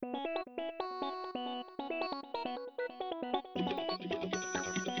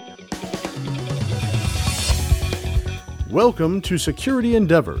Welcome to Security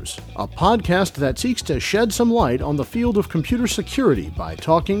Endeavors, a podcast that seeks to shed some light on the field of computer security by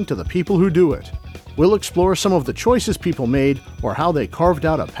talking to the people who do it. We'll explore some of the choices people made or how they carved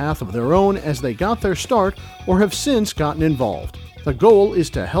out a path of their own as they got their start or have since gotten involved. The goal is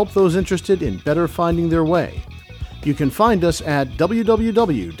to help those interested in better finding their way. You can find us at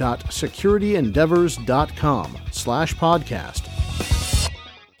www.securityendeavors.com/podcast.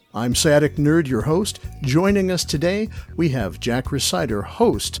 I'm Sciatic Nerd, your host. Joining us today, we have Jack Rhysider,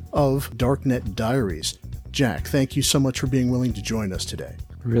 host of Darknet Diaries. Jack, thank you so much for being willing to join us today.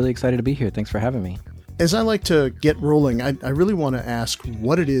 Really excited to be here. Thanks for having me. As I like to get rolling, I really want to ask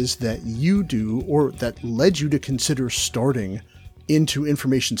what it is that you do or that led you to consider starting into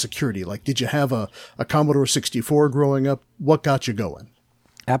information security. Like, did you have a Commodore 64 growing up? What got you going?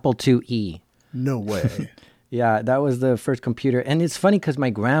 Apple IIe. No way. Yeah, that was the first computer. And it's funny because my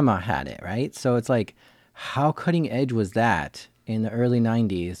grandma had it, right? So it's like, how cutting edge was that in the early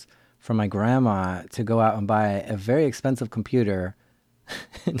 90s for my grandma to go out and buy a very expensive computer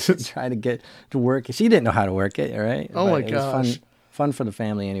and to try to get to work? She didn't know how to work it, right? Oh, my gosh. It was fun for the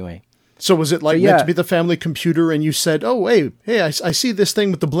family anyway. So was it like meant to be the family computer and you said, oh, hey, I see this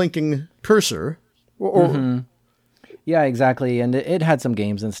thing with the blinking cursor? Yeah, exactly. And it had some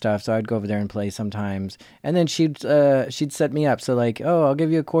games and stuff, so I'd go over there and play sometimes. And then she'd set me up. So like, oh, I'll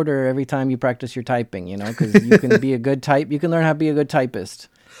give you $quarter every time you practice your typing, because you can be a good type. You can learn how to be a good typist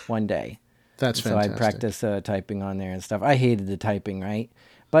one day. That's fantastic. So I'd practice typing on there and stuff. I hated the typing, right?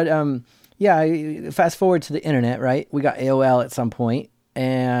 But fast forward to the internet, right? We got AOL at some point,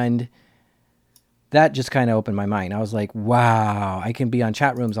 and that just kind of opened my mind. I was like, wow, I can be on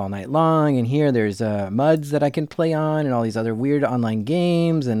chat rooms all night long, and here there's MUDs that I can play on and all these other weird online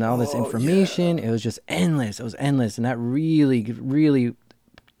games and all this information. Yeah. It was just endless. It was endless, and that really, really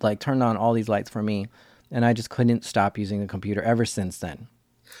turned on all these lights for me, and I just couldn't stop using the computer ever since then.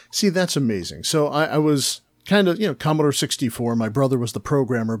 See, that's amazing. So I was kind of, Commodore 64. My brother was the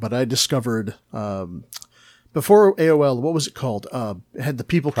programmer, but I discovered before AOL, what was it called? It had the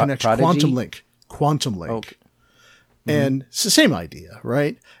People Connection, Quantum Link. Okay. And it's the same idea,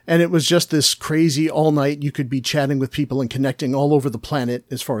 right? And it was just this crazy all night. You could be chatting with people and connecting all over the planet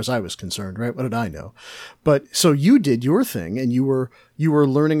as far as I was concerned, right? What did I know? But so you did your thing and you were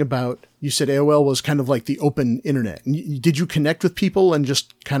learning about, you said AOL was kind of like the open internet. And did you connect with people and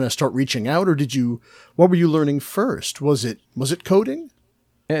just kind of start reaching out, or what were you learning first? Was it coding?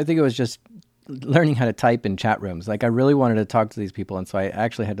 I think it was just learning how to type in chat rooms. I really wanted to talk to these people, and so I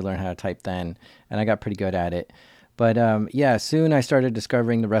actually had to learn how to type then, and I got pretty good at it. But soon I started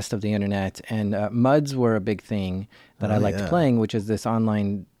discovering the rest of the internet, and MUDs were a big thing that I liked playing, which is this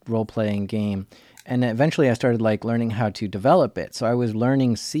online role-playing game. And eventually I started learning how to develop it. So I was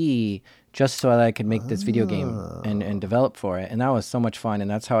learning C just so that I could make this video game and develop for it. And that was so much fun,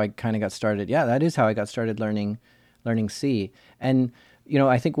 and that's how I kind of got started. Yeah, that is how I got started learning C. And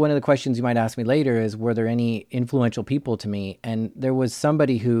I think one of the questions you might ask me later is, were there any influential people to me? And there was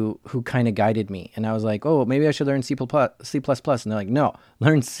somebody who kind of guided me. And I was like, oh, maybe I should learn C++. And they're like, no,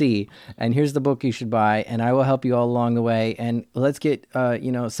 learn C. And here's the book you should buy. And I will help you all along the way. And let's get,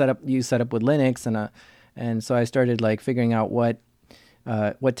 set up with Linux. And so I started figuring out what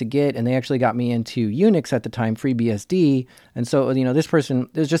to get. And they actually got me into Unix at the time, FreeBSD. And so, this person,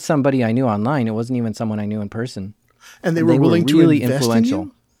 it was just somebody I knew online. It wasn't even someone I knew in person. And they were willing to really invest influential. In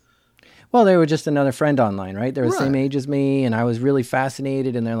you? Well, they were just another friend online, right? They were the same age as me, and I was really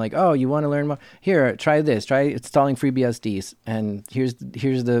fascinated. And they're like, "Oh, you want to learn more? Here, try this. Try installing FreeBSD, and here's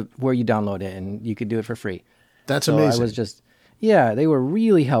where you download it, and you could do it for free." That's amazing. I was just, they were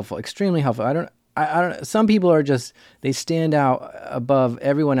really helpful, extremely helpful. I don't. Some people are just, they stand out above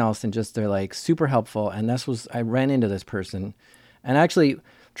everyone else, and just they're super helpful. And I ran into this person, and actually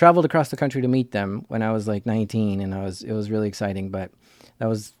traveled across the country to meet them when I was 19, and it was really exciting. But that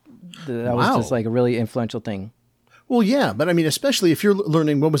was just a really influential thing. Well, yeah, but I mean, especially if you're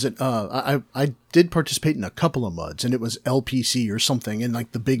learning, what was it? I did participate in a couple of MUDs, and it was LPC or something. And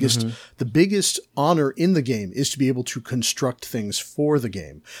the biggest honor in the game is to be able to construct things for the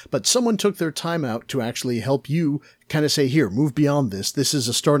game. But someone took their time out to actually help you kind of say, here, move beyond this. This is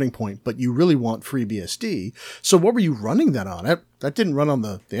a starting point, but you really want FreeBSD. So what were you running that on? That didn't run on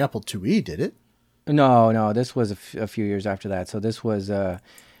the Apple IIe, did it? No, this was a few years after that. So this was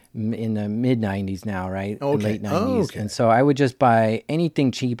in the mid 90s now, right? Okay. The late 90s. Oh, okay. And so I would just buy anything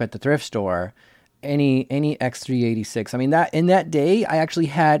cheap at the thrift store any X386. I mean, that in that day, I actually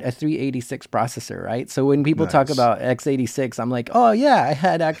had a 386 processor, right? So when people talk about X86, I'm like, oh yeah, I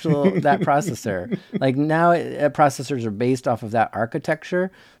had that processor. Like now processors are based off of that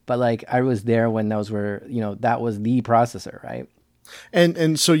architecture, but like I was there when those were, that was the processor, right?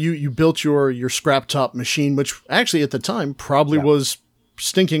 And so you built your scrap top machine, which actually at the time probably was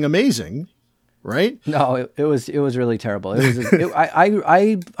stinking amazing. Right? No, it was really terrible.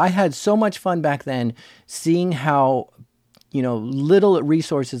 I had so much fun back then seeing how, little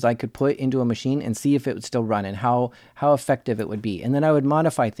resources I could put into a machine and see if it would still run and how effective it would be. And then I would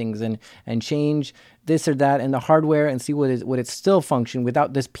modify things and change this or that in the hardware and see would it still function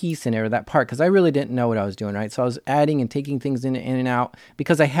without this piece in it or that part, because I really didn't know what I was doing, right? So I was adding and taking things in and out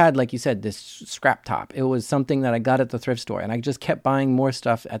because I had, like you said, this scrap top. It was something that I got at the thrift store, and I just kept buying more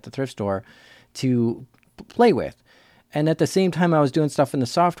stuff at the thrift store to play with. And at the same time, I was doing stuff in the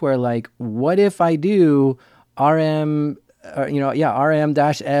software, like, what if I do RM-F /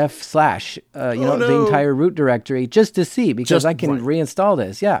 the entire root directory just to see, because I can reinstall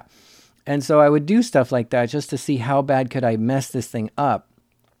this. Yeah. And so I would do stuff like that just to see how bad could I mess this thing up.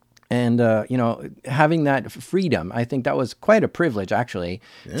 And, having that freedom, I think that was quite a privilege, actually,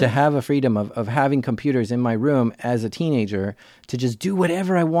 to have a freedom of having computers in my room as a teenager to just do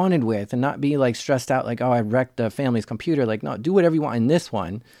whatever I wanted with and not be like stressed out, like, oh, I wrecked the family's computer. Like, no, do whatever you want in this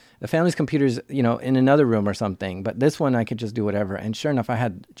one. The family's computer's, in another room or something. But this one, I could just do whatever. And sure enough, I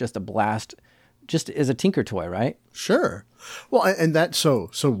had just a blast just as a tinker toy, right? Sure. Well, and that, so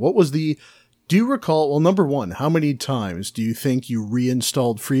what was the... Do you recall, well, number one, how many times do you think you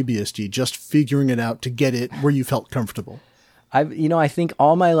reinstalled FreeBSD just figuring it out to get it where you felt comfortable? I think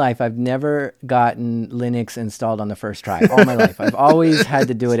all my life I've never gotten Linux installed on the first try. All my life. I've always had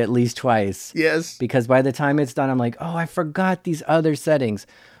to do it at least twice. Yes. Because by the time it's done, I'm like, oh, I forgot these other settings.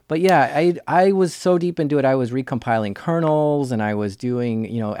 But yeah, I was so deep into it. I was recompiling kernels and I was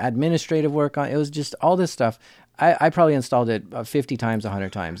doing, administrative work on it. It was just all this stuff. I probably installed it 50 times,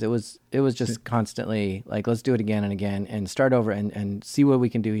 100 times. It was just constantly like, let's do it again and again and start over and see what we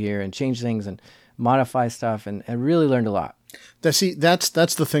can do here and change things and modify stuff, and really learned a lot. That's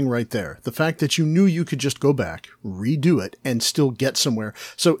the thing right there. The fact that you knew you could just go back, redo it, and still get somewhere.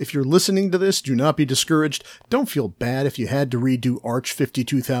 So if you're listening to this, do not be discouraged. Don't feel bad if you had to redo Arch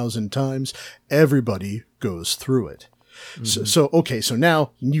 52,000 times. Everybody goes through it. Mm-hmm. So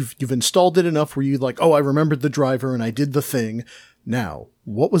now you've installed it enough where you like, oh, I remembered the driver and I did the thing. Now,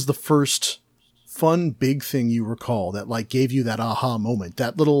 what was the first fun big thing you recall that like gave you that aha moment,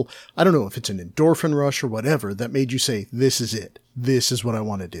 that little, I don't know if it's an endorphin rush or whatever, that made you say, this is it. This is what I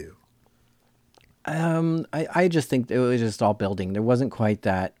want to do. I just think it was just all building. There wasn't quite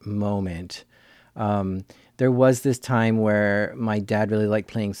that moment. There was this time where my dad really liked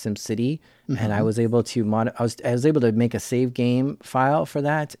playing SimCity, and I was able to I was able to make a save game file for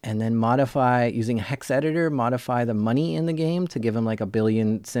that, and then modify using a hex editor, modify the money in the game to give him like $1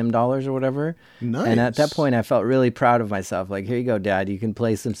 billion sim dollars or whatever. Nice. And at that point, I felt really proud of myself. Like, here you go, Dad, you can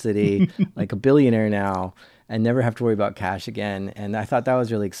play SimCity like a billionaire now and never have to worry about cash again. And I thought that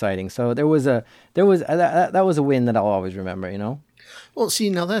was really exciting. So that was a win that I'll always remember. Well, see,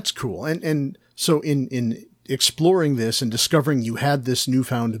 now that's cool, and so in exploring this and discovering you had this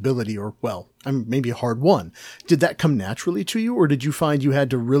newfound ability, or, well, maybe a hard one, did that come naturally to you, or did you find you had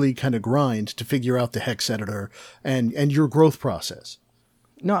to really kind of grind to figure out the hex editor and your growth process?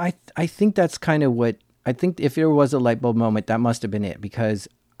 No, I think that's kind of what, I think if there was a light bulb moment, that must have been it, because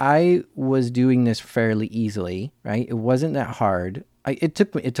I was doing this fairly easily, right? It wasn't that hard. It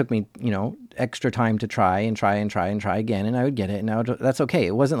took me, extra time to try again, and I would get it, and that's okay.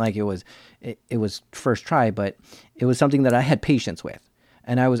 It wasn't like it was first try, but it was something that I had patience with,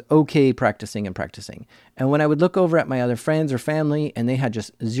 and I was okay practicing. And when I would look over at my other friends or family, and they had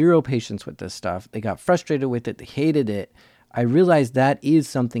just zero patience with this stuff, they got frustrated with it, they hated it, I realized that is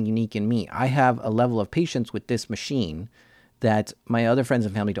something unique in me. I have a level of patience with this machine that my other friends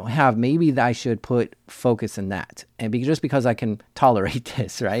and family don't have. Maybe I should put focus in that. And just because I can tolerate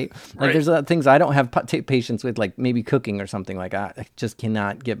this, right? Like there's things I don't have patience with, like maybe cooking or something like that. I just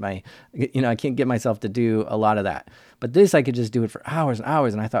cannot get I can't get myself to do a lot of that. But this, I could just do it for hours and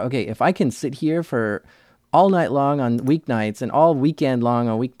hours. And I thought, okay, if I can sit here for all night long on weeknights and all weekend long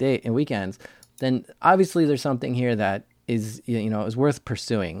on weekends, then obviously there's something here that is, is worth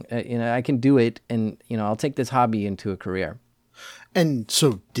pursuing. I can do it, and, I'll take this hobby into a career. And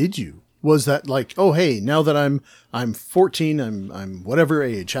so did you? Was that like, oh, hey, now that I'm 14, I'm whatever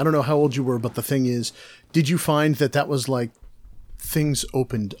age, I don't know how old you were, but the thing is, did you find that was like things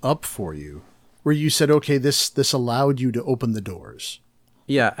opened up for you where you said, okay, this allowed you to open the doors?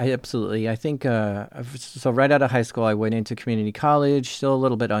 Yeah, absolutely. I think so. Right out of high school, I went into community college, still a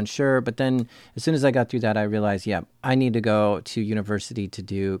little bit unsure. But then, as soon as I got through that, I realized, yeah, I need to go to university to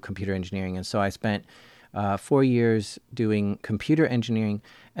do computer engineering. And so I spent 4 years doing computer engineering.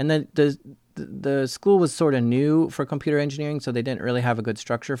 And then the school was sort of new for computer engineering, so they didn't really have a good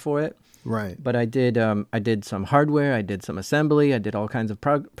structure for it. Right. But I did some hardware, I did some assembly, I did all kinds of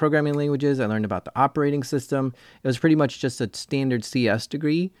programming languages. I learned about the operating system. It was pretty much just a standard CS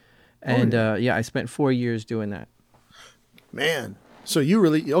degree. And I spent 4 years doing that. Man. So you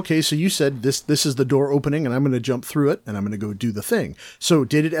really, okay, so you said this is the door opening and I'm going to jump through it and I'm going to go do the thing. So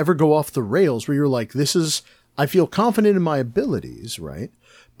did it ever go off the rails where you're like, I feel confident in my abilities, right?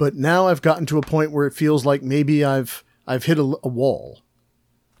 But now I've gotten to a point where it feels like maybe I've hit a wall.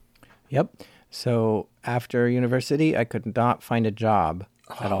 Yep. So after university, I could not find a job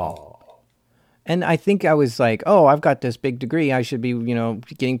at all. And I think I was like, oh, I've got this big degree. I should be,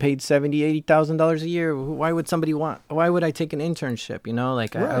 getting paid $70,000, $80,000 a year. Why would I take an internship?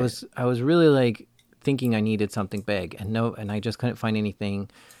 Right. I was really like thinking I needed something big and I just couldn't find anything.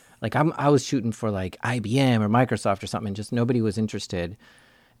 Like I was shooting for like IBM or Microsoft or something and just nobody was interested.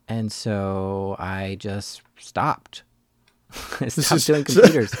 And so I just stopped. I stopped doing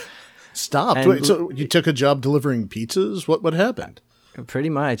computers. Stopped. Wait, so you took a job delivering pizzas? What happened? Pretty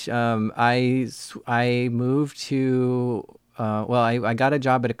much. I moved to, I got a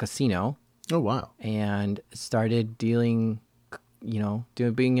job at a casino. Oh, wow. And started dealing,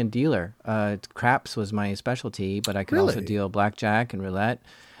 being a dealer. Craps was my specialty, but I could also deal blackjack and roulette.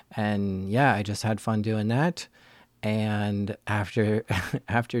 And yeah, I just had fun doing that. And after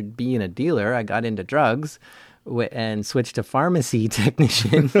being a dealer, I got into drugs. And switched to pharmacy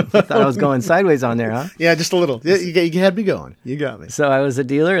technician. Thought I was going sideways on there, huh? Yeah, just a little. You had me going. You got me. So I was a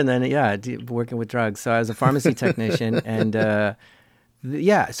dealer and then, working with drugs. So I was a pharmacy technician. And,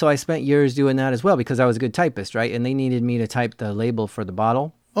 so I spent years doing that as well because I was a good typist, right? And they needed me to type the label for the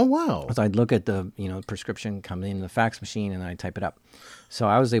bottle. Oh, wow. So I'd look at the, prescription come in the fax machine and I'd type it up. So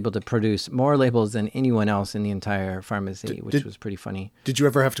I was able to produce more labels than anyone else in the entire pharmacy, which was pretty funny. Did you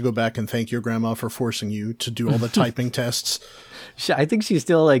ever have to go back and thank your grandma for forcing you to do all the typing tests? I think she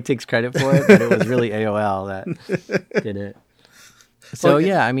still takes credit for it, but it was really AOL that did it. So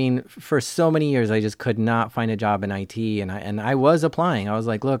for so many years, I just could not find a job in IT, and I was applying. I was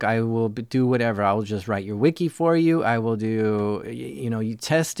like, look, I will do whatever. I will just write your wiki for you. I will do,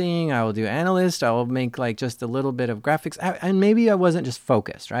 testing. I will do analyst. I will make just a little bit of graphics. And maybe I wasn't just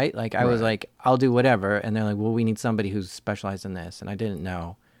focused, right? I was like, I'll do whatever. And they're like, well, we need somebody who's specialized in this. And I didn't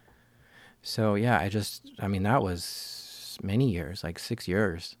know. So that was many years, 6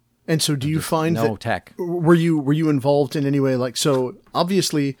 years. And so do you find no tech? Were you involved in any way? So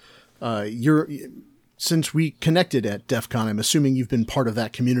obviously since we connected at DEF CON, I'm assuming you've been part of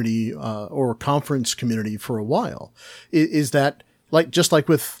that community or conference community for a while. Is that just like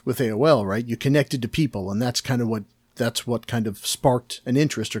with AOL, right? You connected to people and that's what kind of sparked an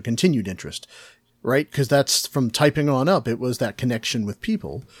interest or continued interest, right? Because that's from typing on up. It was that connection with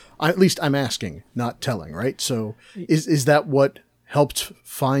people. At least I'm asking, not telling, right? So is that what helped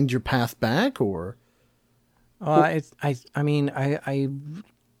find your path back, or? I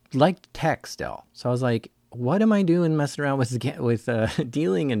liked tech still, so I was like, "What am I doing messing around with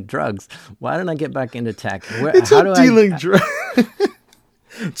dealing in drugs? Why don't I get back into tech?" Dealing drugs.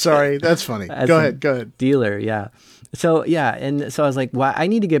 Sorry, that's funny. Go ahead. Dealer, yeah. So and so I was like, "Well, I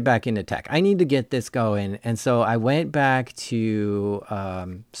need to get back into tech. I need to get this going." And so I went back to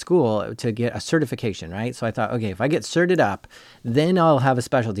school to get a certification, right? So I thought, okay, if I get certed up, then I'll have a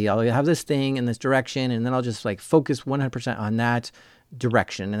specialty. I'll have this thing in this direction, and then I'll just focus 100% on that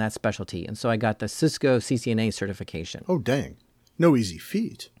direction and that specialty. And so I got the Cisco CCNA certification. Oh, dang! No easy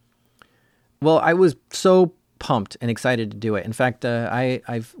feat. Well, I was so pumped and excited to do it. In fact, I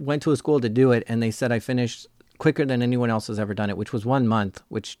went to a school to do it, and they said I finished quicker than anyone else has ever done it, which was 1 month,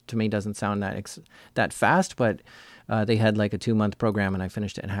 which to me doesn't sound that fast, but they had a 2-month program and I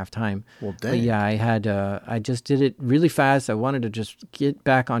finished it in half time. Well, dang. But yeah, I just did it really fast. I wanted to just get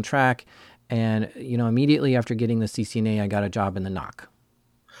back on track. And, immediately after getting the CCNA, I got a job in the NOC.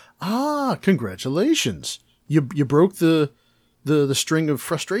 Ah, congratulations. You broke the string of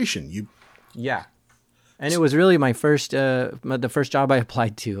frustration. Yeah. And it was really my first, the first job I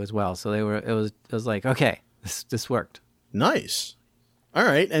applied to as well. So it was like, okay, this worked. Nice. All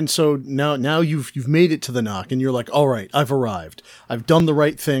right. And so now you've made it to the NOC and you're like, all right, I've arrived. I've done the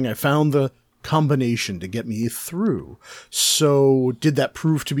right thing. I found the combination to get me through. So did that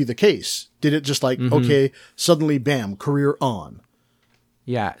prove to be the case? Did it just okay, suddenly, bam, career on?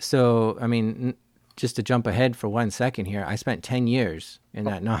 Yeah. So, just to jump ahead for 1 second here, I spent 10 years in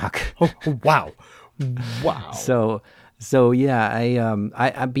that NOC. Oh, wow. Wow. So yeah,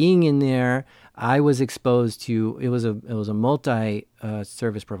 I being in there, I was exposed to, it was a multi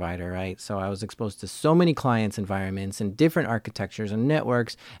service provider, right? So I was exposed to so many clients' environments and different architectures and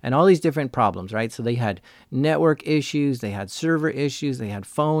networks and all these different problems, right? So they had network issues, they had server issues, they had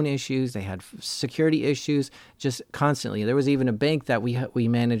phone issues, they had security issues, just constantly. There was even a bank that we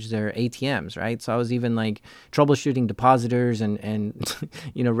managed their ATMs, right? So I was even like troubleshooting depositors and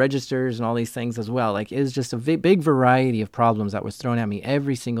registers and all these things as well. Like it was just a big variety of problems that was thrown at me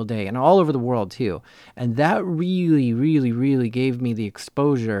every single day and all over the world too. And that really, really, really gave me the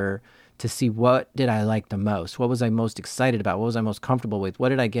exposure to see what did I like the most, what was I most excited about, what was I most comfortable with, what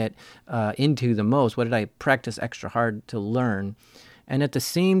did I get into the most, what did I practice extra hard to learn. And at the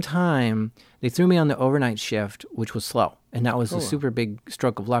same time, they threw me on the overnight shift, which was slow. And that was a super big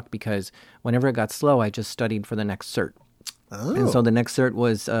stroke of luck because whenever it got slow, I just studied for the next cert. Oh. And so the next cert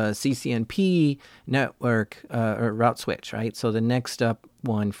was CCNP network or route switch, right? So the next up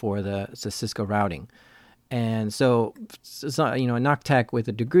one for the Cisco routing. And so, it's not, a NOC tech with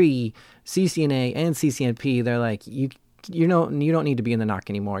a degree, CCNA and CCNP, they're like, you don't need to be in the NOC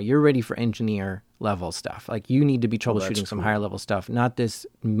anymore. You're ready for engineer level stuff. Like you need to be troubleshooting some higher level stuff, not this,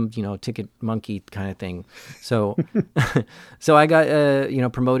 ticket monkey kind of thing. So, so I got,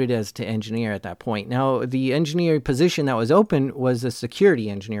 promoted to engineer at that point. Now the engineer position that was open was a security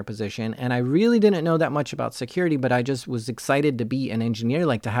engineer position. And I really didn't know that much about security, but I just was excited to be an engineer,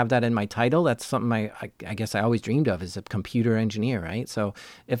 like to have that in my title. That's something I guess I always dreamed of as a computer engineer, right? So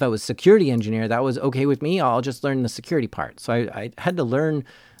if I was security engineer, that was okay with me. I'll just learn the security part. So I had to learn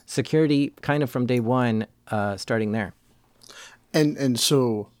security kind of from day one, starting there. And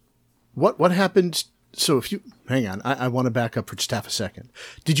so what happened? So if you hang on, I want to back up for just half a second.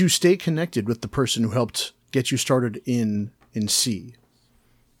 Did you stay connected with the person who helped get you started in C?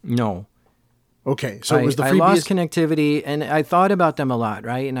 No. Okay. So it was the I lost connectivity and I thought about them a lot.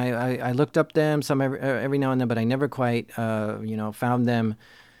 Right. And I looked up them some every now and then, but I never quite, found them,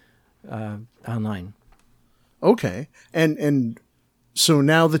 online. Okay. And so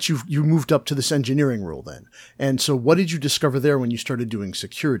now that you moved up to this engineering role then, and so what did you discover there when you started doing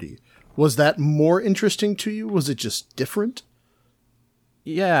security? Was that more interesting to you? Was it just different?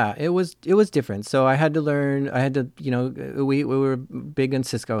 Yeah, it was different. So I had to learn, we were big in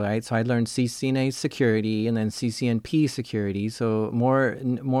Cisco, right? So I learned CCNA security and then CCNP security. So more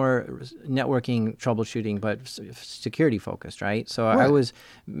networking troubleshooting, but security focused, right? So right. I was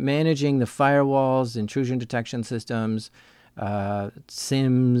managing the firewalls, intrusion detection systems,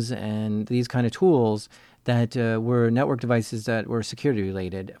 SIMs, and these kind of tools that were network devices that were security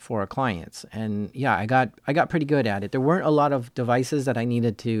related for our clients. And yeah, I got pretty good at it. There weren't a lot of devices that I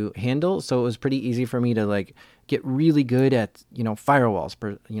needed to handle, so it was pretty easy for me to like get really good at, firewalls,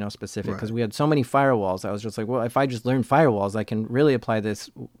 specific, because we had so many firewalls. I was just like, well, if I just learn firewalls, I can really apply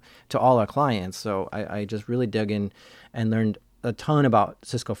this to all our clients. So I just really dug in and learned a ton about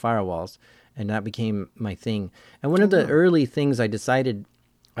Cisco firewalls. And that became my thing. And one of the early things I decided,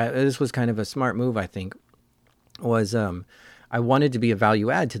 this was kind of a smart move, I think, was I wanted to be a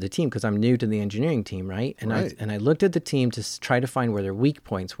value add to the team because I'm new to the engineering team, right? And I looked at the team to try to find where their weak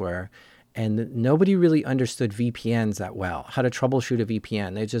points were. And nobody really understood VPNs that well, how to troubleshoot a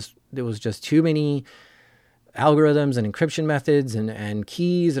VPN. There was just too many algorithms and encryption methods and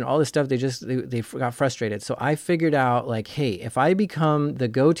keys and all this stuff. They got frustrated. So I figured out like, hey, if I become the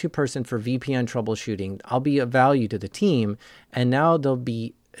go-to person for VPN troubleshooting, I'll be of value to the team. And now they'll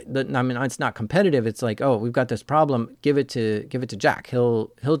be, it's not competitive. It's like, oh, we've got this problem. Give it to Jack.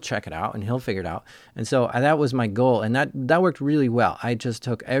 He'll check it out and he'll figure it out. And so that was my goal. And that worked really well. I just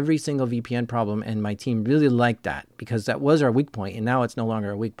took every single VPN problem and my team really liked that because that was our weak point. And now it's no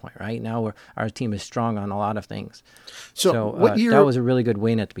longer a weak point, right? Now our team is strong on a lot of things. So what year? That was a really good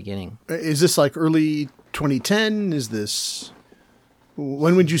win at the beginning. Is this like early 2010? Is this,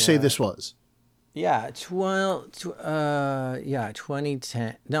 when would you say this was? Yeah,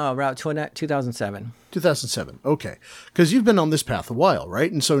 2010. No, around 2007. 2007. Okay. Because you've been on this path a while,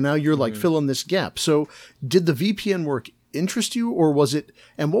 right? And so now you're like filling this gap. So did the VPN work interest you, or was it,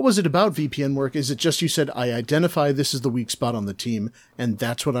 and what was it about VPN work? Is it just you said, I identify this is the weak spot on the team, and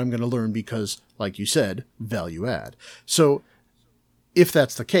that's what I'm going to learn because, like you said, value add. So if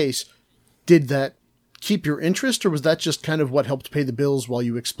that's the case, did that keep your interest, or was that just kind of what helped pay the bills while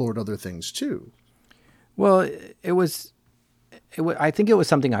you explored other things too? Well, I think it was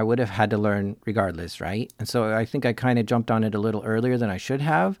something I would have had to learn regardless, right? And so I think I kind of jumped on it a little earlier than I should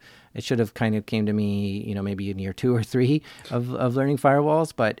have. It should have kind of came to me, maybe in year 2 or 3 of learning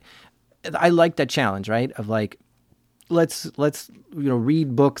firewalls. But I like that challenge, right? Of like, let's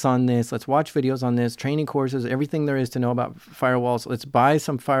read books on this, let's watch videos on this, training courses, everything there is to know about firewalls. Let's buy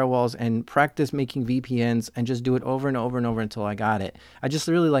some firewalls and practice making VPNs and just do it over and over and over until I got it. I just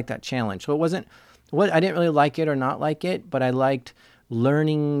really like that challenge. So it wasn't I didn't really like it or not like it, but I liked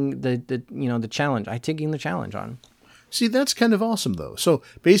learning the challenge. Taking the challenge on. See, that's kind of awesome, though. So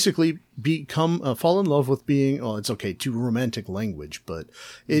basically, fall in love with being, it's okay, too romantic language, but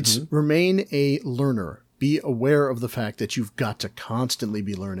it's remain a learner. Be aware of the fact that you've got to constantly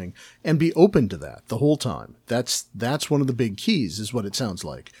be learning and be open to that the whole time. That's one of the big keys, is what it sounds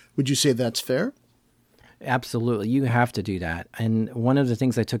like. Would you say that's fair? Absolutely. You have to do that. And one of the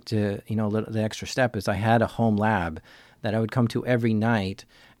things I took to, the extra step is I had a home lab that I would come to every night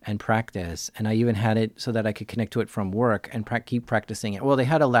and practice. And I even had it so that I could connect to it from work and keep practicing it. Well, they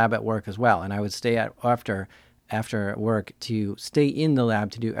had a lab at work as well. And I would stay after work to stay in the lab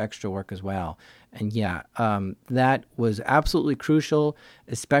to do extra work as well. And yeah, that was absolutely crucial,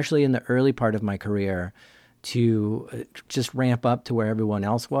 especially in the early part of my career, to just ramp up to where everyone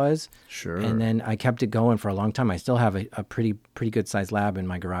else was. Sure. And then I kept it going for a long time. I still have a pretty good sized lab in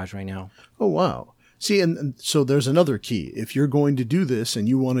my garage right now. Oh, wow. See, and so there's another key. If you're going to do this and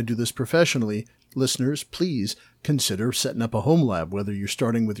you want to do this professionally, listeners, please consider setting up a home lab, whether you're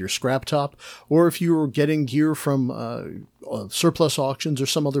starting with your scrap top or if you're getting gear from surplus auctions or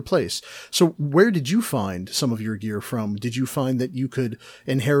some other place. So where did you find some of your gear from? Did you find that you could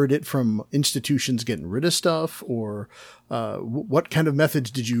inherit it from institutions getting rid of stuff, or what kind of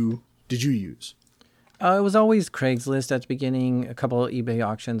methods did you use? It was always Craigslist at the beginning, a couple of eBay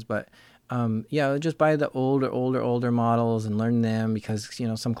auctions, but just buy the older models and learn them, because,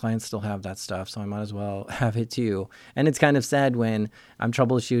 some clients still have that stuff. So I might as well have it too. And it's kind of sad when I'm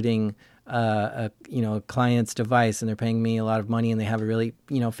troubleshooting a client's device and they're paying me a lot of money and they have a really,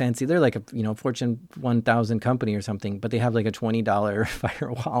 fancy, they're like a, Fortune 1000 company or something, but they have like a $20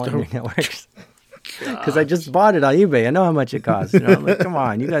 firewall in their networks. Because I just bought it on eBay. I know how much it costs. I'm like, come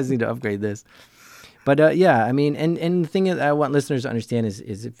on, you guys need to upgrade this. But and the thing that I want listeners to understand is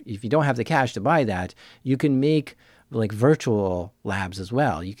if you don't have the cash to buy that, you can make like virtual labs as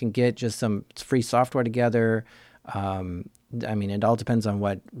well. You can get just some free software together. It all depends on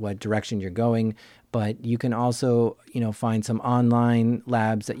what direction you're going, but you can also, find some online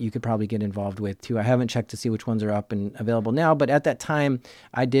labs that you could probably get involved with too. I haven't checked to see which ones are up and available now, but at that time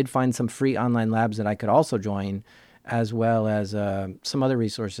I did find some free online labs that I could also join, as well as some other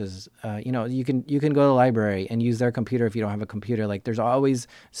resources. You can go to the library and use their computer if you don't have a computer. Like, there's always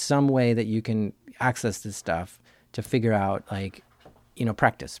some way that you can access this stuff to figure out,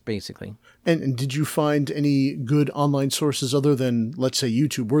 practice, basically. And did you find any good online sources other than, let's say,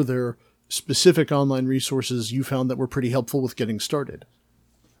 YouTube? Were there specific online resources you found that were pretty helpful with getting started?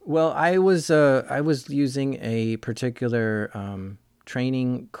 Well, I was using a particular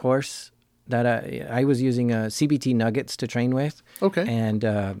training course that I was using CBT Nuggets to train with. Okay. And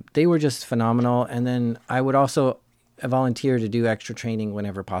they were just phenomenal. And then I would also volunteer to do extra training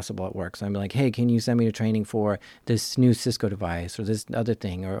whenever possible at work. So I'm like, hey, can you send me to training for this new Cisco device or this other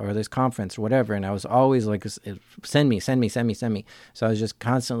thing or this conference or whatever? And I was always like, send me. So I was just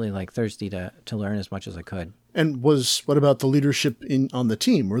constantly like thirsty to learn as much as I could. And what about the leadership on the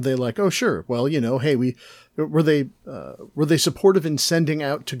team? Were they like, oh, sure, well, hey, were they supportive in sending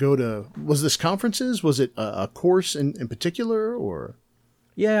out to go to, was this conferences? Was it a course in particular, or?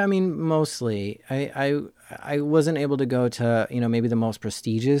 Yeah, mostly. I wasn't able to go to, maybe the most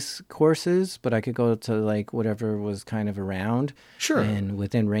prestigious courses, but I could go to like whatever was kind of around. Sure. And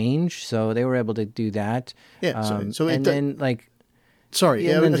within range. So they were able to do that. Yeah.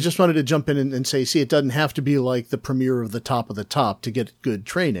 Sorry, I just wanted to jump in and say, see, it doesn't have to be like the premier of the top to get good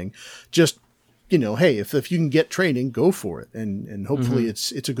training. Just, hey, if you can get training, go for it. And hopefully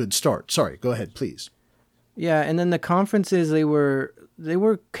it's a good start. Sorry, go ahead, please. Yeah. And then the conferences, they were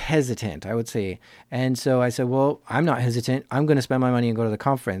hesitant, I would say. And so I said, well, I'm not hesitant. I'm going to spend my money and go to the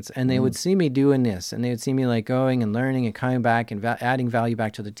conference. And they would see me doing this, and they would see me like going and learning and coming back and adding value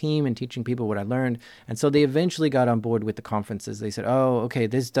back to the team and teaching people what I learned. And so they eventually got on board with the conferences. They said, oh, okay,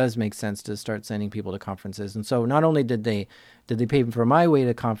 this does make sense to start sending people to conferences. And so not only did they pay for my way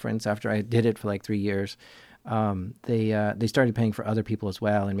to conference after I did it for like 3 years, they started paying for other people as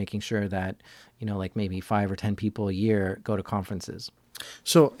well and making sure that, like maybe 5 or 10 people a year go to conferences.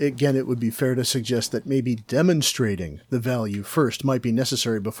 So again, it would be fair to suggest that maybe demonstrating the value first might be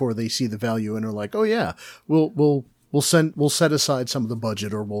necessary before they see the value and are like, oh yeah, we'll set aside some of the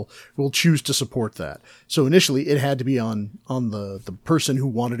budget, or we'll choose to support that. So initially it had to be on the person who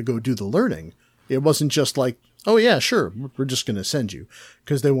wanted to go do the learning. It wasn't just like Oh yeah, sure. We're just going to send you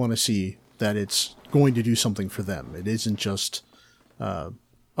because they want to see that it's going to do something for them. It isn't just a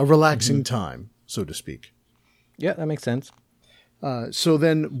relaxing time, so to speak. Yeah, that makes sense. So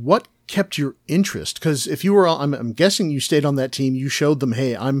then what kept your interest? Because if you were, I'm guessing you stayed on that team, you showed them,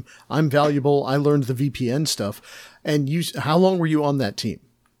 hey, I'm valuable. I learned the VPN stuff. And how long were you on that team?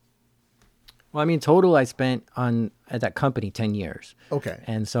 Well, I mean, total I spent at that company 10 years. Okay.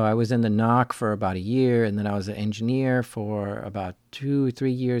 And so I was in the NOC for about a year, and then I was an engineer for about 2 or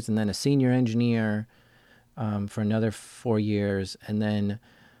 3 years, and then a senior engineer for another 4 years. And then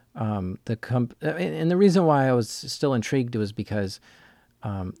and the reason why I was still intrigued was because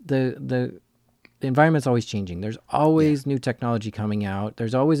the environment's always changing. There's always new technology coming out.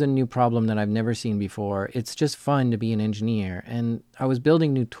 There's always a new problem that I've never seen before. It's just fun to be an engineer. And I was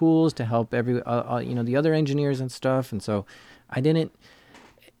building new tools to help the other engineers and stuff. And so I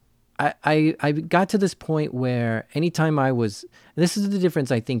got to this point where anytime this is the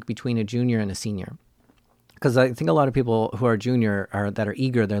difference, I think, between a junior and a senior. Because I think a lot of people who are junior that are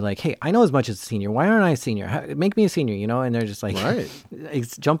eager, they're like, hey, I know as much as a senior. Why aren't I a senior? Make me a senior, And they're just like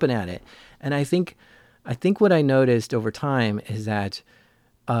it's jumping at it. And I think what I noticed over time is that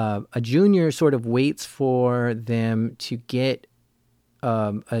a junior sort of waits for them to get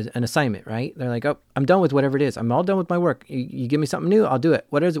an assignment, right? They're like, oh, I'm done with whatever it is. I'm all done with my work. You give me something new, I'll do it.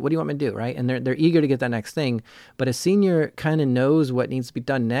 What is it? What do you want me to do, right? And they're eager to get that next thing. But a senior kind of knows what needs to be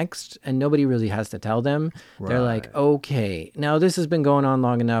done next, and nobody really has to tell them. Right. They're like, okay, now this has been going on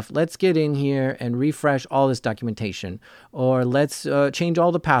long enough. Let's get in here and refresh all this documentation, or let's change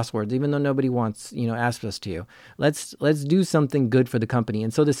all the passwords, even though nobody asks us to. Let's do something good for the company.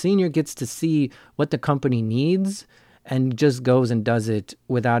 And so the senior gets to see what the company needs and just goes and does it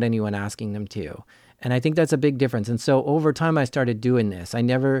without anyone asking them to. And I think that's a big difference. And so over time, I started doing this. I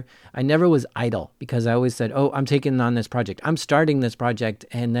never was idle because I always said, oh, I'm taking on this project. I'm starting this project.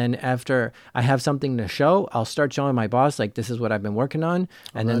 And then after I have something to show, I'll start showing my boss, like, this is what I've been working on.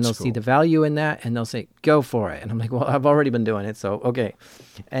 And then they'll see the value in that and they'll say, go for it. And I'm like, well, I've already been doing it. So, okay.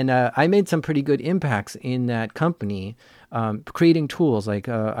 And I made some pretty good impacts in that company, creating tools. Like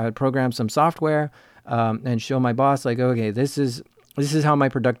I would program some software and show my boss, like, okay, this is how my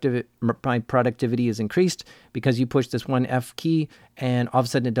productivity is increased because you push this one F key, and all of a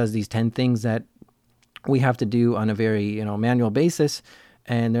sudden it does these 10 things that we have to do on a very manual basis.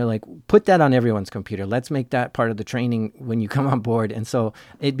 And they're like, put that on everyone's computer. Let's make that part of the training when you come on board. And so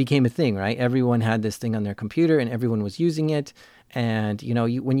it became a thing, right? Everyone had this thing on their computer and everyone was using it. And,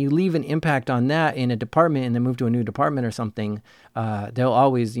 when you leave an impact on that in a department and then move to a new department or something, they'll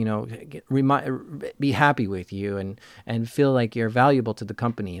always, be happy with you and feel like you're valuable to the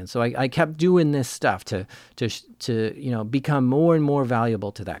company. And so I kept doing this stuff to become more and more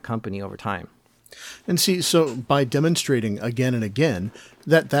valuable to that company over time. And see, so by demonstrating again and again,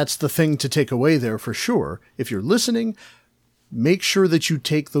 that's the thing to take away there for sure. If you're listening, make sure that you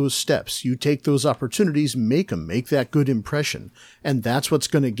take those steps. You take those opportunities, make that good impression. And that's what's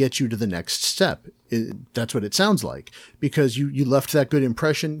going to get you to the next step. That's what it sounds like. Because you left that good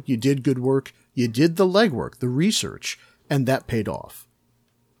impression, you did good work, you did the legwork, the research, and that paid off.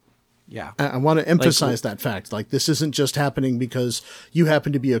 Yeah. I want to emphasize that fact. Like, this isn't just happening because you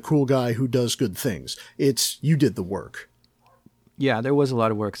happen to be a cool guy who does good things. It's you did the work. Yeah, there was a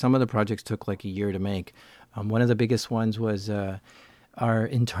lot of work. Some of the projects took like a year to make. One of the biggest ones was our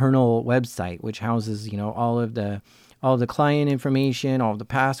internal website, which houses, all of the client information, all of the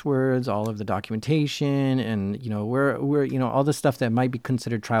passwords, all of the documentation, and we're all the stuff that might be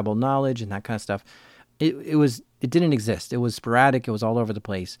considered tribal knowledge and that kind of stuff. It didn't exist. It was sporadic. It was all over the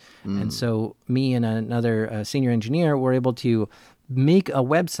place. And so me and another senior engineer were able to make a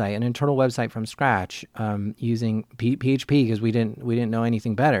website, an internal website from scratch, using PHP because we didn't know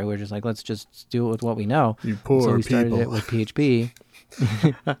anything better. We were just like, let's just do it with what we know. You poor so we started people. it with PHP.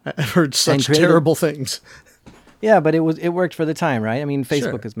 I've heard such terrible things. Yeah, but it worked for the time, right? I mean,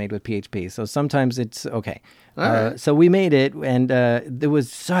 Facebook is made with PHP, so sometimes it's okay. Right. So we made it, and it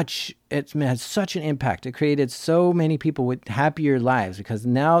had such an impact. It created so many people with happier lives because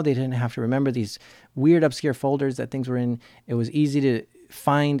now they didn't have to remember these weird, obscure folders that things were in. It was easy to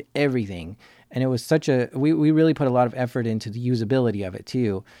find everything. And it was we really put a lot of effort into the usability of it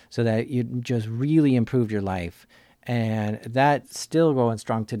too, so that it just really improved your life. And that's still going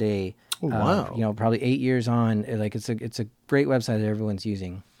strong today. Oh, wow. Probably 8 years on, like it's a great website that everyone's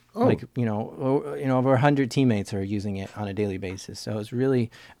using. Oh. Like, over 100 teammates are using it on a daily basis. So it's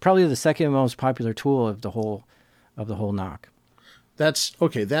really probably the second most popular tool of the whole NOC.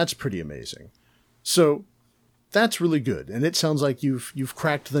 That's pretty amazing. So that's really good. And it sounds like you've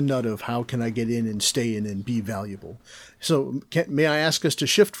cracked the nut of how can I get in and stay in and be valuable. So may I ask us to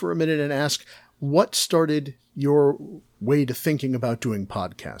shift for a minute and ask, what started your way to thinking about doing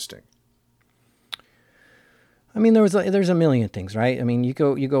podcasting? I mean, there's a million things, right? I mean, you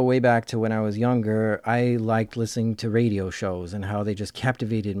go way back to when I was younger. I liked listening to radio shows and how they just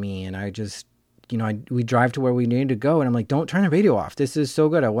captivated me. And I just, we drive to where we needed to go. And I'm like, don't turn the radio off. This is so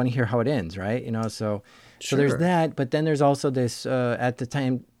good. I want to hear how it ends, right? So there's that. But then there's also this, at the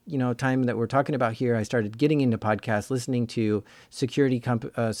time that we're talking about here, I started getting into podcasts, listening to security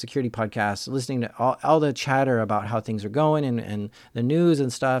podcasts, listening to all the chatter about how things are going and the news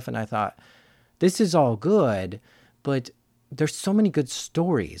and stuff. And I thought, this is all good, but there's so many good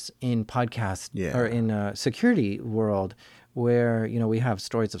stories in podcasts or in security world where, we have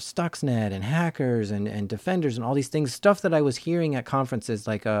stories of Stuxnet and hackers and defenders and all these things, stuff that I was hearing at conferences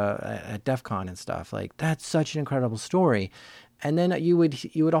like at DEF CON and stuff. Like, that's such an incredible story. And then you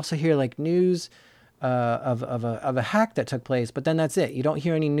would also hear like news of a hack that took place, but then that's it. You don't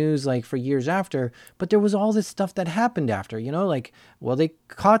hear any news like for years after, but there was all this stuff that happened after, they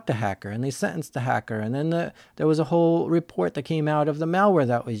caught the hacker and they sentenced the hacker. And then there was a whole report that came out of the malware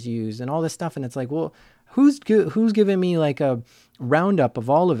that was used and all this stuff. And it's like, well, who's giving me like a roundup of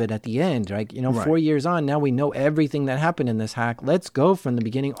all of it at the end? Like, right. 4 years on, now we know everything that happened in this hack. Let's go from the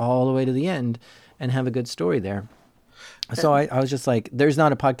beginning all the way to the end and have a good story there. So I was just like, there's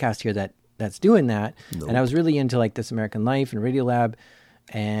not a podcast here that's doing that. Nope. And I was really into like This American Life and Radiolab.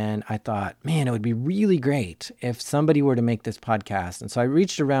 And I thought, man, it would be really great if somebody were to make this podcast. And so I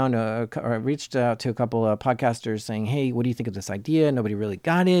reached out to a couple of podcasters saying, hey, what do you think of this idea? Nobody really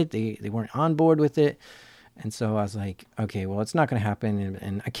got it. They weren't on board with it. And so I was like, okay, well, it's not going to happen.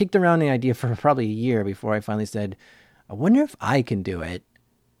 And I kicked around the idea for probably a year before I finally said, I wonder if I can do it.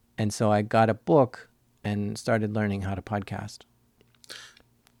 And so I got a book and started learning how to podcast.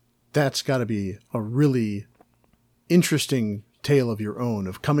 That's got to be a really interesting tale of your own,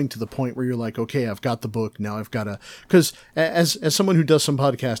 of coming to the point where you're like, okay, I've got the book, now I've got to, because as someone who does some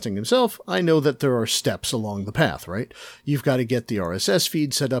podcasting himself, I know that there are steps along the path, right? You've got to get the RSS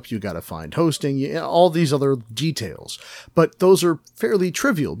feed set up, you've got to find hosting, all these other details. But those are fairly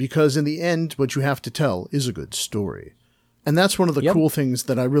trivial because in the end, what you have to tell is a good story. And that's one of the cool things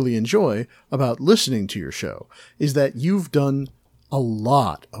that I really enjoy about listening to your show, is that you've done a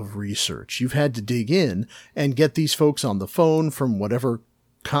lot of research. You've had to dig in and get these folks on the phone from whatever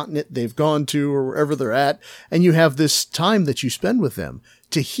continent they've gone to or wherever they're at, and you have this time that you spend with them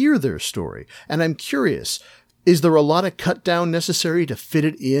to hear their story. And I'm curious, is there a lot of cut down necessary to fit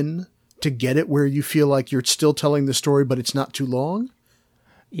it in, to get it where you feel like you're still telling the story, but it's not too long?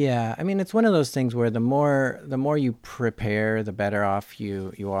 Yeah, I mean, it's one of those things where the more you prepare, the better off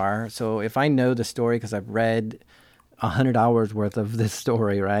you are. So if I know the story because I've read 100 hours worth of this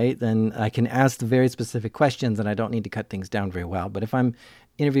story, right, then I can ask the very specific questions and I don't need to cut things down very well. But if I'm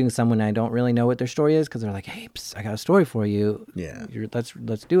interviewing someone and I don't really know what their story is because they're like, hey, I got a story for you. Yeah.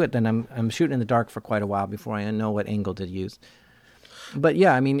 Let's do it. Then I'm shooting in the dark for quite a while before I know what angle to use. But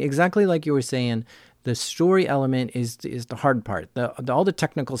yeah, I mean, exactly like you were saying, the story element is the hard part. All the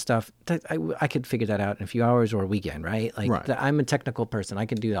technical stuff, I could figure that out in a few hours or a weekend, right? I'm a technical person. I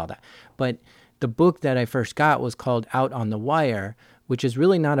can do all that. But the book that I first got was called Out on the Wire, which is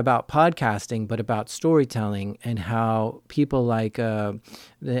really not about podcasting, but about storytelling and how people like the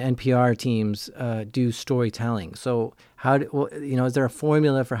NPR teams do storytelling. So is there a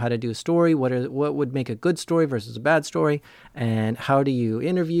formula for how to do a story? What would make a good story versus a bad story? And how do you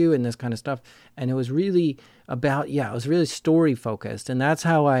interview and this kind of stuff? And it was really it was really story focused. And that's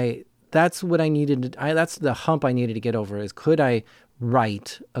what I needed. That's the hump I needed to get over is, could I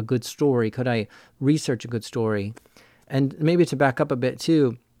write a good story? Could I research a good story? And maybe to back up a bit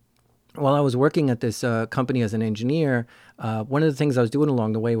too, while I was working at this company as an engineer, one of the things I was doing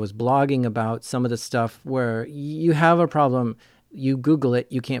along the way was blogging about some of the stuff where you have a problem, you Google it,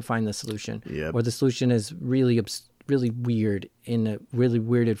 you can't find the solution, or the solution is really weird in a really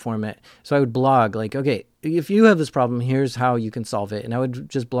weirded format. So I would blog like, okay, if you have this problem, here's how you can solve it. And I would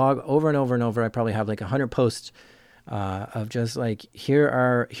just blog over and over and over. I probably have like 100 posts of just like,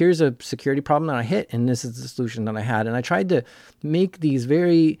 here's a security problem that I hit, and this is the solution that I had. And I tried to make these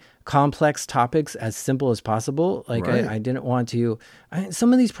very complex topics as simple as possible. Like right. I didn't want to,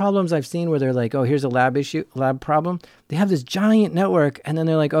 some of these problems I've seen where they're like, oh, here's a lab problem. They have this giant network, and then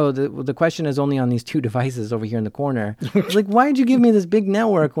they're like, oh, the question is only on these 2 devices over here in the corner. Like, why did you give me this big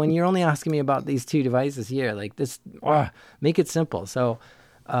network when you're only asking me about these 2 devices here? Like this, make it simple. So,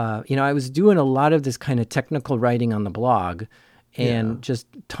 I was doing a lot of this kind of technical writing on the blog and just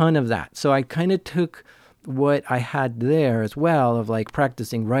ton of that. So I kind of took what I had there as well of like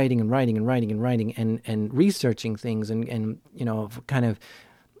practicing writing and researching things and kind of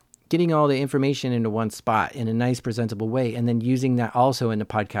getting all the information into one spot in a nice presentable way, and then using that also in the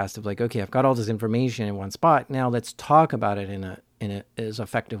podcast of like, okay, I've got all this information in one spot, now let's talk about it in a as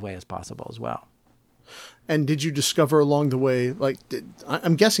effective way as possible as well. And did you discover along the way, like,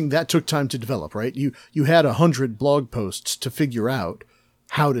 I'm guessing that took time to develop, right? You had 100 blog posts to figure out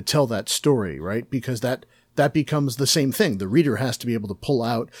how to tell that story, right? Because that becomes the same thing. The reader has to be able to pull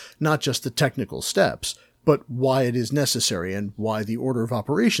out not just the technical steps, but why it is necessary and why the order of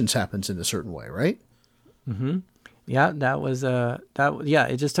operations happens in a certain way, right? Mm-hmm. Yeah,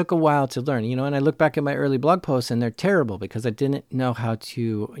 it just took a while to learn, and I look back at my early blog posts and they're terrible because I didn't know how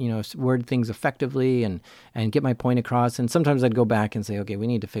to, word things effectively and get my point across. And sometimes I'd go back and say, okay, we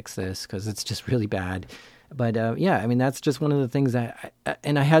need to fix this because it's just really bad. But that's just one of the things that,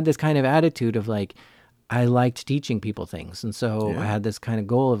 I had this kind of attitude of like, I liked teaching people things. And so I had this kind of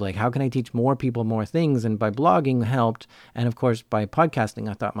goal of like, how can I teach more people more things? And by blogging helped. And of course, by podcasting,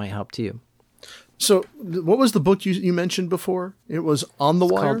 I thought might help too. So what was the book you mentioned before? It was On the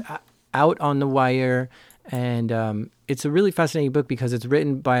Wire? It's called Out on the Wire. And it's a really fascinating book because it's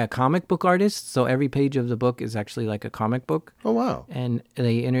written by a comic book artist. So every page of the book is actually like a comic book. Oh, wow. And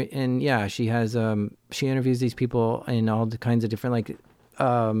she has, she interviews these people in all the kinds of different like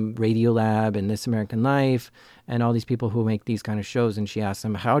Radiolab and This American Life and all these people who make these kind of shows. And she asks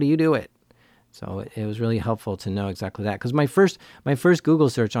them, how do you do it? So it was really helpful to know exactly that. Because my first Google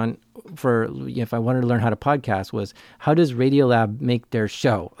search if I wanted to learn how to podcast was, how does Radiolab make their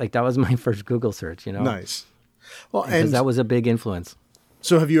show? Like that was my first Google search, Nice. Well, and that was a big influence.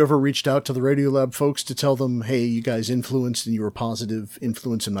 So have you ever reached out to the Radiolab folks to tell them, hey, you guys influenced and you were a positive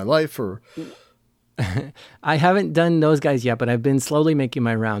influence in my life, or... I haven't done those guys yet, but I've been slowly making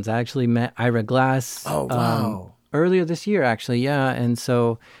my rounds. I actually met Ira Glass. Oh, wow. Earlier this year, actually, yeah. And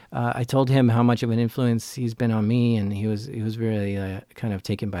so I told him how much of an influence he's been on me, and he was really kind of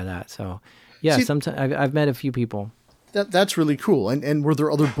taken by that. So, yeah, sometimes I've met a few people. That's really cool. And were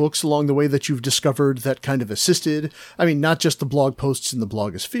there other books along the way that you've discovered that kind of assisted? I mean, not just the blog posts in the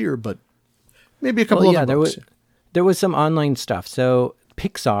blogosphere, but maybe a couple other books. There was some online stuff. So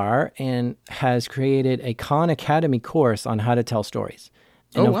Pixar has created a Khan Academy course on how to tell stories.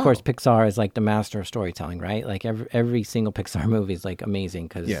 And of course, Pixar is like the master of storytelling, right? Like every single Pixar movie is like amazing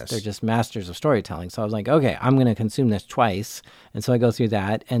because they're just masters of storytelling. So I was like, okay, I'm going to consume this twice. And so I go through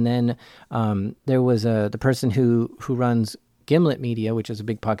that. And then there was the person who runs Gimlet Media, which is a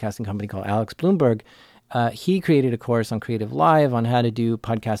big podcasting company called Alex Bloomberg. He created a course on Creative Live on how to do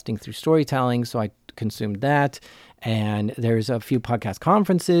podcasting through storytelling. So I consumed that. And there's a few podcast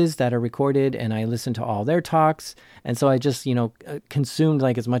conferences that are recorded, and I listened to all their talks. And so I just, consumed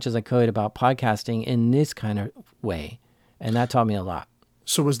like as much as I could about podcasting in this kind of way. And that taught me a lot.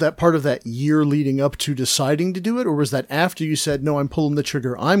 So was that part of that year leading up to deciding to do it? Or was that after you said, no, I'm pulling the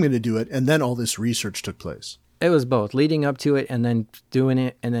trigger, I'm going to do it, and then all this research took place? It was both, leading up to it and then doing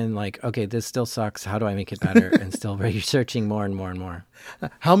it, and then like, okay, this still sucks. How do I make it better? And still researching more and more and more.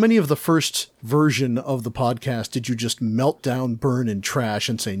 How many of the first version of the podcast did you just melt down, burn, and trash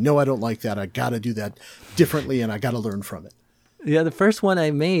and say, no, I don't like that. I got to do that differently, and I got to learn from it? Yeah, the first one I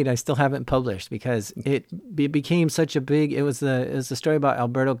made, I still haven't published because it became such a big. It was the story about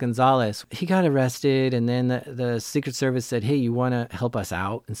Alberto Gonzalez. He got arrested, and then the Secret Service said, "Hey, you want to help us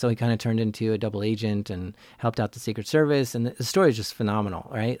out?" And so he kind of turned into a double agent and helped out the Secret Service. And the story is just phenomenal,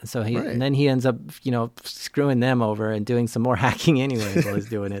 right? And so and then he ends up, screwing them over and doing some more hacking anyway while he's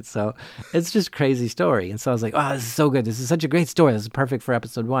doing it. So it's just a crazy story. And so I was like, "Oh, this is so good. This is such a great story. This is perfect for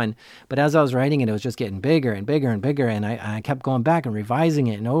episode 1." But as I was writing it, it was just getting bigger and bigger and bigger, and I kept going back and revising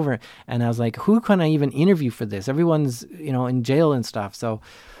it and over, and I was like, who can I even interview for this? Everyone's in jail and stuff, so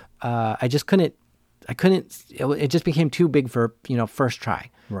I just couldn't. It just became too big for first try.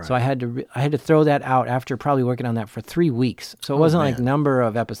 Right. So I had to throw that out after probably working on that for 3 weeks. So it wasn't like number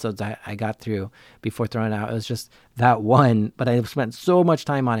of episodes I got through before throwing it out. It was just that one, but I spent so much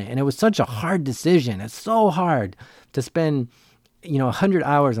time on it, and it was such a hard decision. It's so hard to spend 100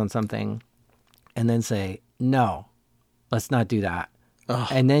 hours on something and then say no. Let's not do that. Ugh.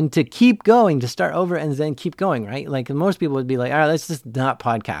 And then to keep going, to start over and then keep going, right? Like most people would be like, all right, let's just not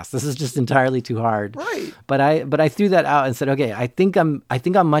podcast. This is just entirely too hard. Right. But I threw that out and said, okay, I think I'm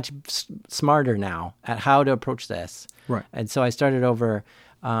much smarter now at how to approach this. Right. And so I started over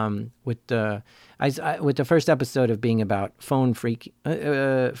with the first episode of being about phone freak,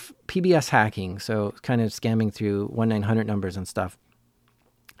 PBS hacking. So kind of scamming through 1-900 numbers and stuff.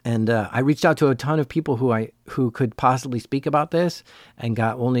 And I reached out to a ton of people who could possibly speak about this, and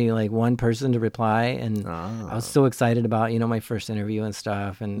got only like one person to reply. And I was so excited about, my first interview and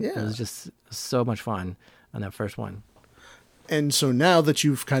stuff. And it was just so much fun on that first one. And so now that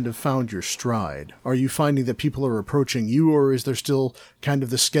you've kind of found your stride, are you finding that people are approaching you, or is there still kind of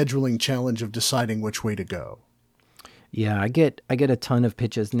the scheduling challenge of deciding which way to go? Yeah, I get a ton of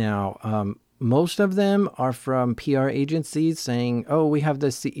pitches now. Most of them are from PR agencies saying, "Oh, we have the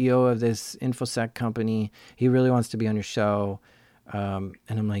CEO of this InfoSec company. He really wants to be on your show." And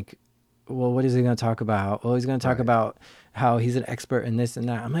I'm like, "Well, what is he going to talk about?" "Well, he's going to talk about how he's an expert in this and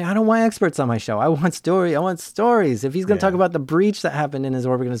that." I'm like, "I don't want experts on my show. I want story. I want stories. If he's going to talk about the breach that happened in his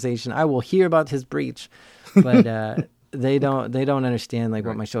organization, I will hear about his breach." But they don't understand like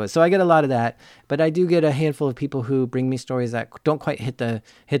what my show is. So I get a lot of that, but I do get a handful of people who bring me stories that don't quite hit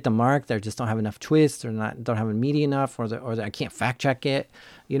the mark. They just don't have enough twists, or don't have a media enough, or I can't fact check it,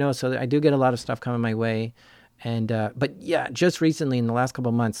 So I do get a lot of stuff coming my way. And but yeah, just recently in the last couple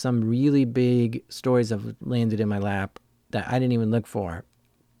of months, some really big stories have landed in my lap that I didn't even look for.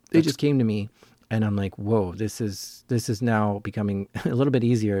 They just came to me, and I'm like, whoa, this is now becoming a little bit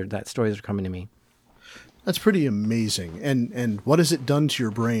easier that stories are coming to me. That's pretty amazing. And what has it done to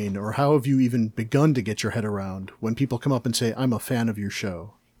your brain, or how have you even begun to get your head around when people come up and say, "I'm a fan of your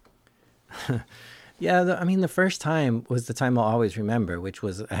show"? Yeah, the first time was the time I'll always remember, which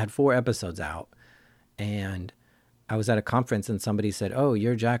was I had 4 episodes out, and I was at a conference and somebody said, "Oh,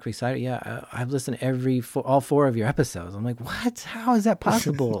 you're Jack Rhysider?" "Yeah, I've listened to all 4 of your episodes." I'm like, "What? How is that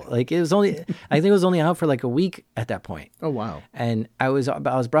possible?" Like I think it was only out for like a week at that point. Oh, wow. And I was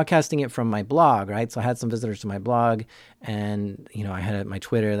broadcasting it from my blog, right? So I had some visitors to my blog, and I had my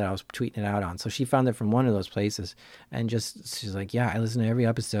Twitter that I was tweeting it out on. So she found it from one of those places, and she's like, "Yeah, I listened to every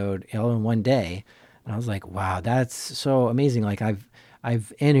episode all in one day." And I was like, "Wow, that's so amazing!" Like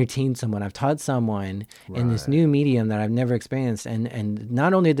I've entertained someone, I've taught someone in this new medium that I've never experienced. And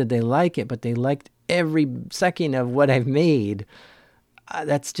not only did they like it, but they liked every second of what I've made.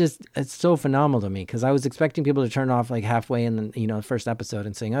 It's so phenomenal to me, because I was expecting people to turn off like halfway in the first episode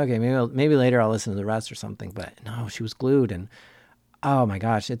and saying, "Okay, maybe later I'll listen to the rest or something." But no, she was glued. And oh my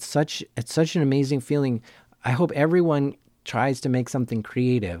gosh, it's such an amazing feeling. I hope everyone tries to make something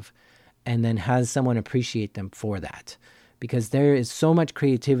creative and then has someone appreciate them for that. Because there is so much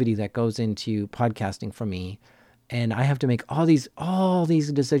creativity that goes into podcasting for me, and I have to make all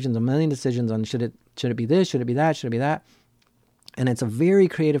these decisions, a million decisions on should it be this, should it be that, should it be that, and it's a very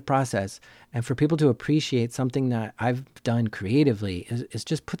creative process. And for people to appreciate something that I've done creatively, it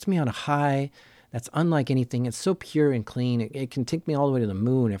just puts me on a high that's unlike anything. It's so pure and clean. It can take me all the way to the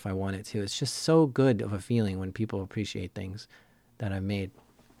moon if I want it to. It's just so good of a feeling when people appreciate things that I've made.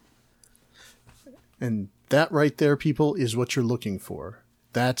 And that right there, people, is what you're looking for.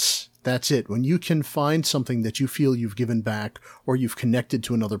 That's it. When you can find something that you feel you've given back, or you've connected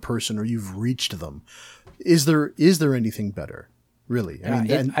to another person, or you've reached them, is there anything better? Really?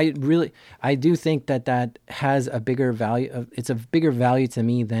 I do think that has a bigger value. It's a bigger value to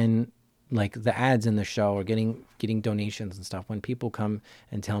me than like the ads in the show, or getting donations and stuff. When people come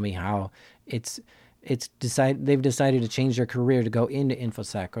and tell me how they've decided to change their career to go into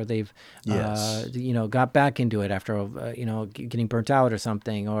InfoSec, or they've got back into it after getting burnt out or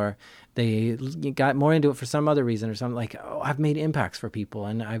something, or they got more into it for some other reason or something. Like, "Oh, I've made impacts for people."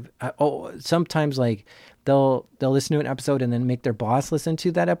 And sometimes like they'll listen to an episode and then make their boss listen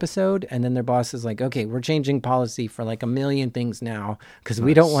to that episode, and then their boss is like, "Okay, we're changing policy for like a million things now because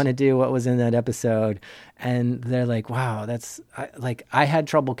we don't want to do what was in that episode." And they're like, "Wow, I had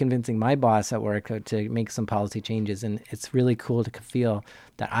trouble convincing my boss at work to make some policy changes," and it's really cool to feel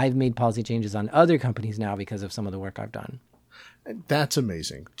that I've made policy changes on other companies now because of some of the work I've done. That's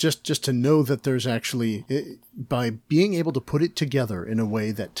amazing. Just to know that there's actually, by being able to put it together in a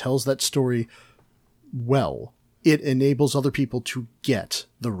way that tells that story well, it enables other people to get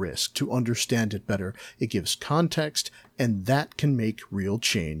the risk, to understand it better. It gives context, and that can make real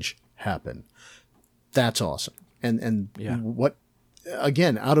change happen. That's awesome. And what,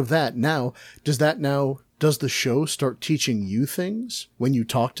 again, out of that now, does the show start teaching you things when you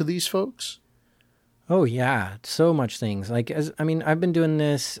talk to these folks? Oh yeah, so much things. I've been doing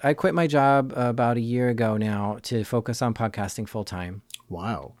this. I quit my job about a year ago now to focus on podcasting full time.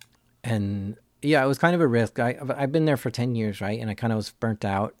 Wow. And yeah, it was kind of a risk. I've been there for 10 years, right? And I kind of was burnt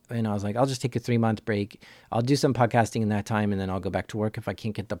out, and I was like, I'll just take a 3-month break. I'll do some podcasting in that time, and then I'll go back to work if I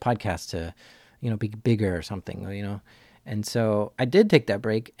can't get the podcast to, be bigger or something, And so I did take that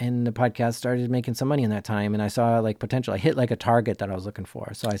break, and the podcast started making some money in that time. And I saw like potential. I hit like a target that I was looking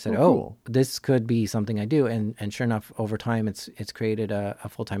for. So I said, cool. This could be something I do. And sure enough, over time, it's created a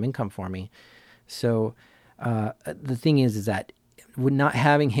full-time income for me. So the thing is that with not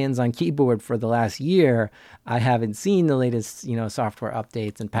having hands-on keyboard for the last year, I haven't seen the latest, software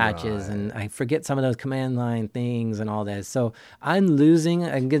updates and patches, and I forget some of those command line things and all this. So I'm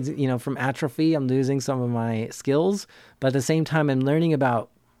losing, from atrophy, I'm losing some of my skills, but at the same time, I'm learning about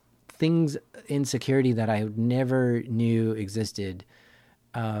things in security that I never knew existed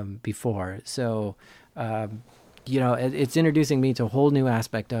before. So, it's introducing me to a whole new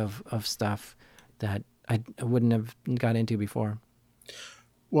aspect of stuff that I wouldn't have got into before.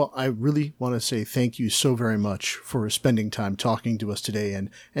 Well, I really want to say thank you so very much for spending time talking to us today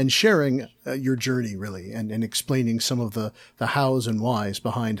and sharing your journey, really, and explaining some of the hows and whys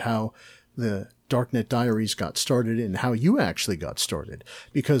behind how the Darknet Diaries got started and how you actually got started.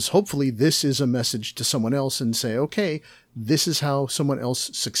 Because hopefully this is a message to someone else and say, okay, this is how someone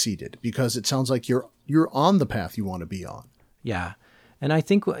else succeeded, because it sounds like you're on the path you want to be on. Yeah. And I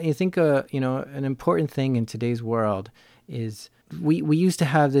think an important thing in today's world is we used to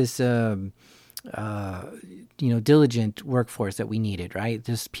have this, diligent workforce that we needed, right?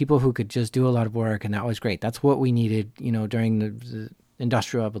 Just people who could just do a lot of work, and that was great. That's what we needed, during the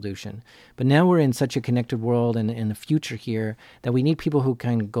industrial evolution. But now we're in such a connected world and in the future here that we need people who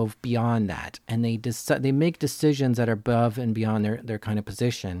can go beyond that, and they make decisions that are above and beyond their kind of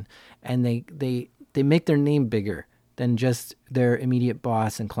position, and they make their name bigger than just their immediate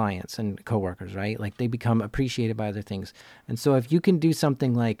boss and clients and coworkers, right? Like they become appreciated by other things. And so if you can do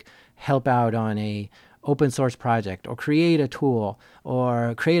something like help out on a open source project, or create a tool,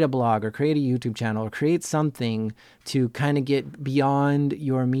 or create a blog, or create a YouTube channel, or create something to kind of get beyond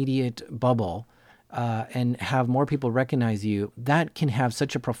your immediate bubble and have more people recognize you, that can have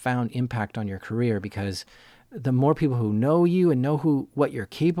such a profound impact on your career, because the more people who know you and know what you're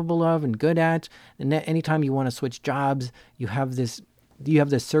capable of and good at, and anytime you want to switch jobs, you have this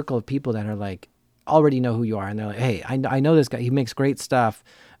circle of people that are like already know who you are, and they're like, hey, I know this guy, he makes great stuff.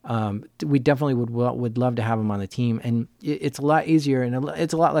 We definitely would love to have him on the team, and it's a lot easier and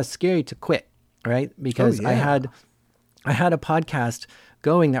it's a lot less scary to quit, right? Because I had a podcast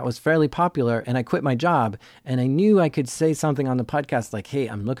going that was fairly popular, and I quit my job, and I knew I could say something on the podcast like, hey,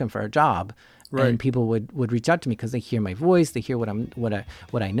 I'm looking for a job. Right. And people would reach out to me because they hear my voice, they hear what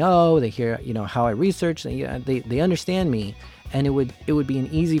I know, they hear how I research, they understand me, and it would be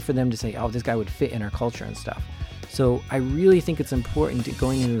easy for them to say, oh, this guy would fit in our culture and stuff. So I really think it's important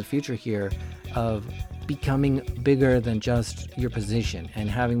going into the future here of becoming bigger than just your position and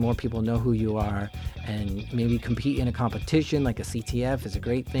having more people know who you are, and maybe compete in a competition like a CTF is a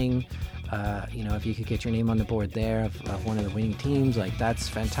great thing. If you could get your name on the board there of one of the winning teams, like that's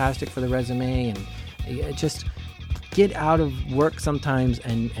fantastic for the resume, and just get out of work sometimes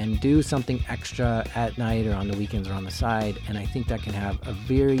and do something extra at night or on the weekends or on the side. And I think that can have a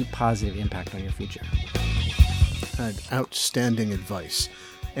very positive impact on your future. Outstanding advice.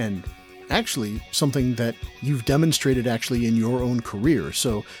 And actually something that you've demonstrated actually in your own career.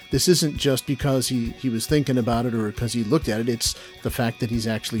 So this isn't just because he was thinking about it or because he looked at it. It's the fact that he's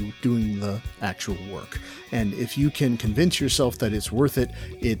actually doing the actual work. And if you can convince yourself that it's worth it,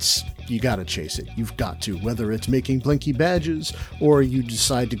 you got to chase it. You've got to, whether it's making Blinky badges or you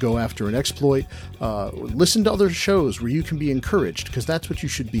decide to go after an exploit. Listen to other shows where you can be encouraged, because that's what you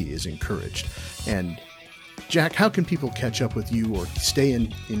should be, is encouraged. And Jack, how can people catch up with you or stay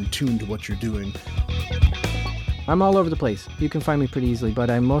in tune to what you're doing? I'm all over the place. You can find me pretty easily, but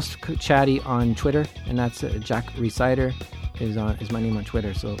I'm most chatty on Twitter, and that's Jack Rhysider is my name on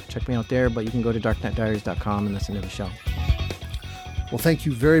Twitter. So check me out there, but you can go to darknetdiaries.com and listen to the show. Well, thank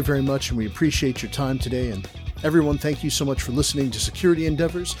you very, very much, and we appreciate your time today. And everyone, thank you so much for listening to Security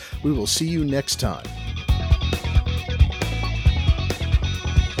Endeavors. We will see you next time.